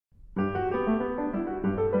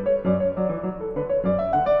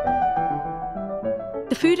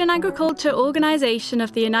Food and Agriculture Organization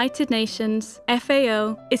of the United Nations,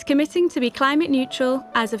 FAO, is committing to be climate neutral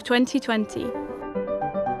as of 2020.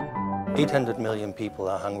 800 million people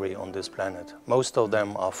are hungry on this planet. Most of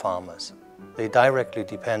them are farmers. They directly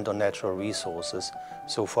depend on natural resources.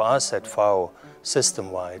 So for us at FAO,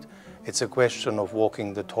 system-wide, it's a question of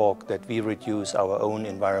walking the talk that we reduce our own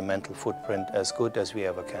environmental footprint as good as we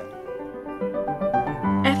ever can.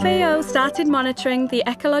 FAO started monitoring the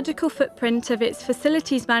ecological footprint of its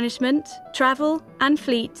facilities management, travel and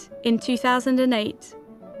fleet in 2008.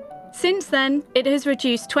 Since then, it has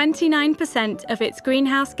reduced 29% of its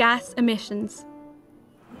greenhouse gas emissions.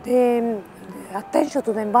 The attention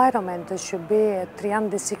to the environment should be at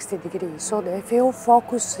 360 degrees, so the FAO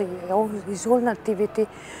focuses its own activity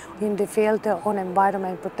in the field on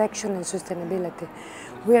environment protection and sustainability.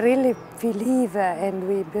 We really believe and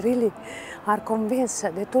we really are convinced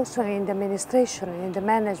that also in the administration, in the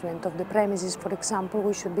management of the premises, for example,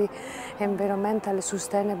 we should be environmentally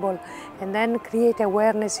sustainable and then create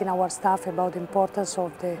awareness in our staff about the importance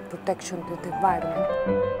of the protection of the environment.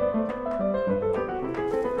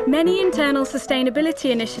 Many internal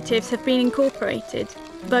sustainability initiatives have been incorporated,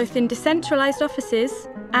 both in decentralized offices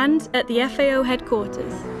and at the FAO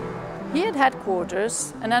headquarters. Here at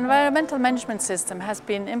headquarters, an environmental management system has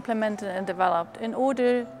been implemented and developed in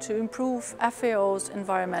order to improve FAO's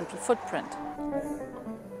environmental footprint.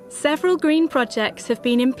 Several green projects have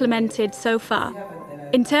been implemented so far.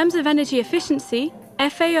 In terms of energy efficiency,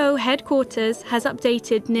 FAO headquarters has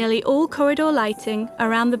updated nearly all corridor lighting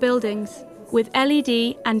around the buildings with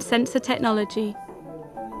LED and sensor technology.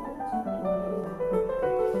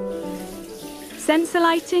 Sensor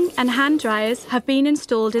lighting and hand dryers have been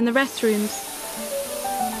installed in the restrooms.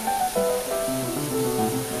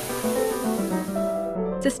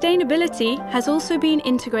 Sustainability has also been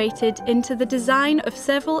integrated into the design of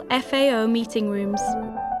several FAO meeting rooms.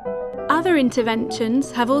 Other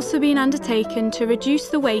interventions have also been undertaken to reduce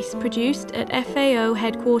the waste produced at FAO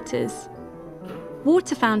headquarters.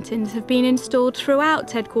 Water fountains have been installed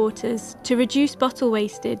throughout headquarters to reduce bottle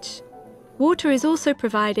wastage. Water is also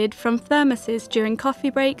provided from thermoses during coffee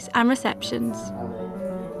breaks and receptions.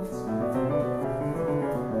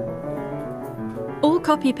 All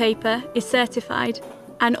copy paper is certified,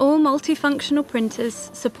 and all multifunctional printers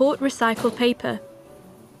support recycled paper.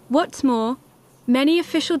 What's more, many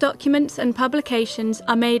official documents and publications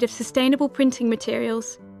are made of sustainable printing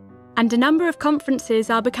materials, and a number of conferences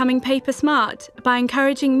are becoming paper smart by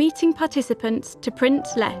encouraging meeting participants to print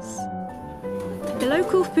less. The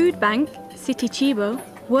local food bank, City Cibo,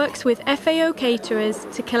 works with FAO caterers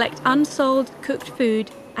to collect unsold cooked food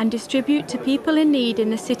and distribute to people in need in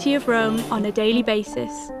the city of Rome on a daily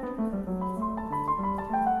basis.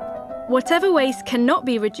 Whatever waste cannot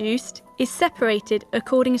be reduced is separated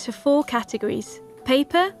according to 4 categories: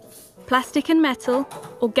 paper, plastic and metal,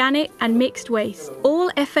 organic and mixed waste.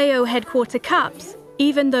 All FAO headquarter cups,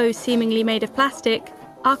 even those seemingly made of plastic,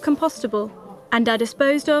 are compostable and are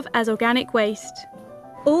disposed of as organic waste.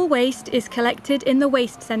 All waste is collected in the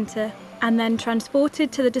waste centre and then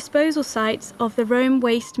transported to the disposal sites of the Rome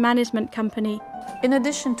Waste Management Company. In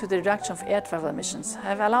addition to the reduction of air travel emissions,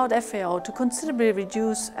 have allowed FAO to considerably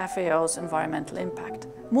reduce FAO's environmental impact.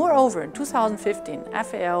 Moreover, in 2015,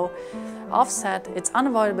 FAO offset its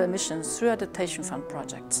unavoidable emissions through adaptation fund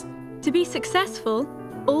projects. To be successful,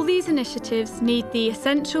 all these initiatives need the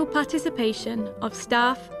essential participation of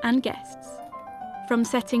staff and guests. From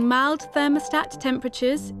setting mild thermostat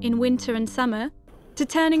temperatures in winter and summer, to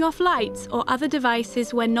turning off lights or other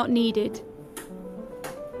devices when not needed,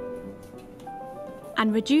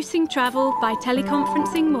 and reducing travel by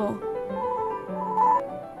teleconferencing more.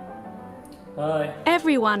 Hi.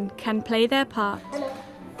 Everyone can play their part.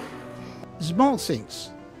 Small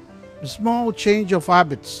things, small change of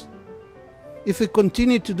habits. If we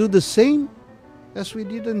continue to do the same as we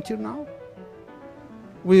did until now,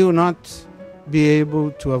 we will not be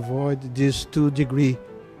able to avoid this 2-degree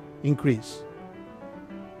increase.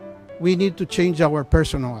 We need to change our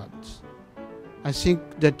personal habits. I think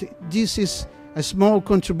that this is a small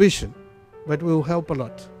contribution, but will help a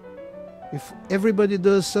lot. If everybody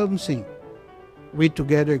does something, we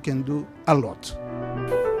together can do a lot.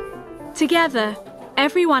 Together,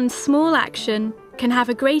 everyone's small action can have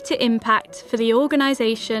a greater impact for the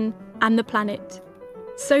organisation and the planet.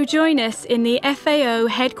 So join us in the FAO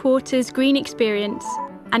Headquarters Green Experience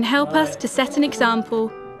and help us to set an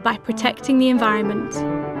example by protecting the environment.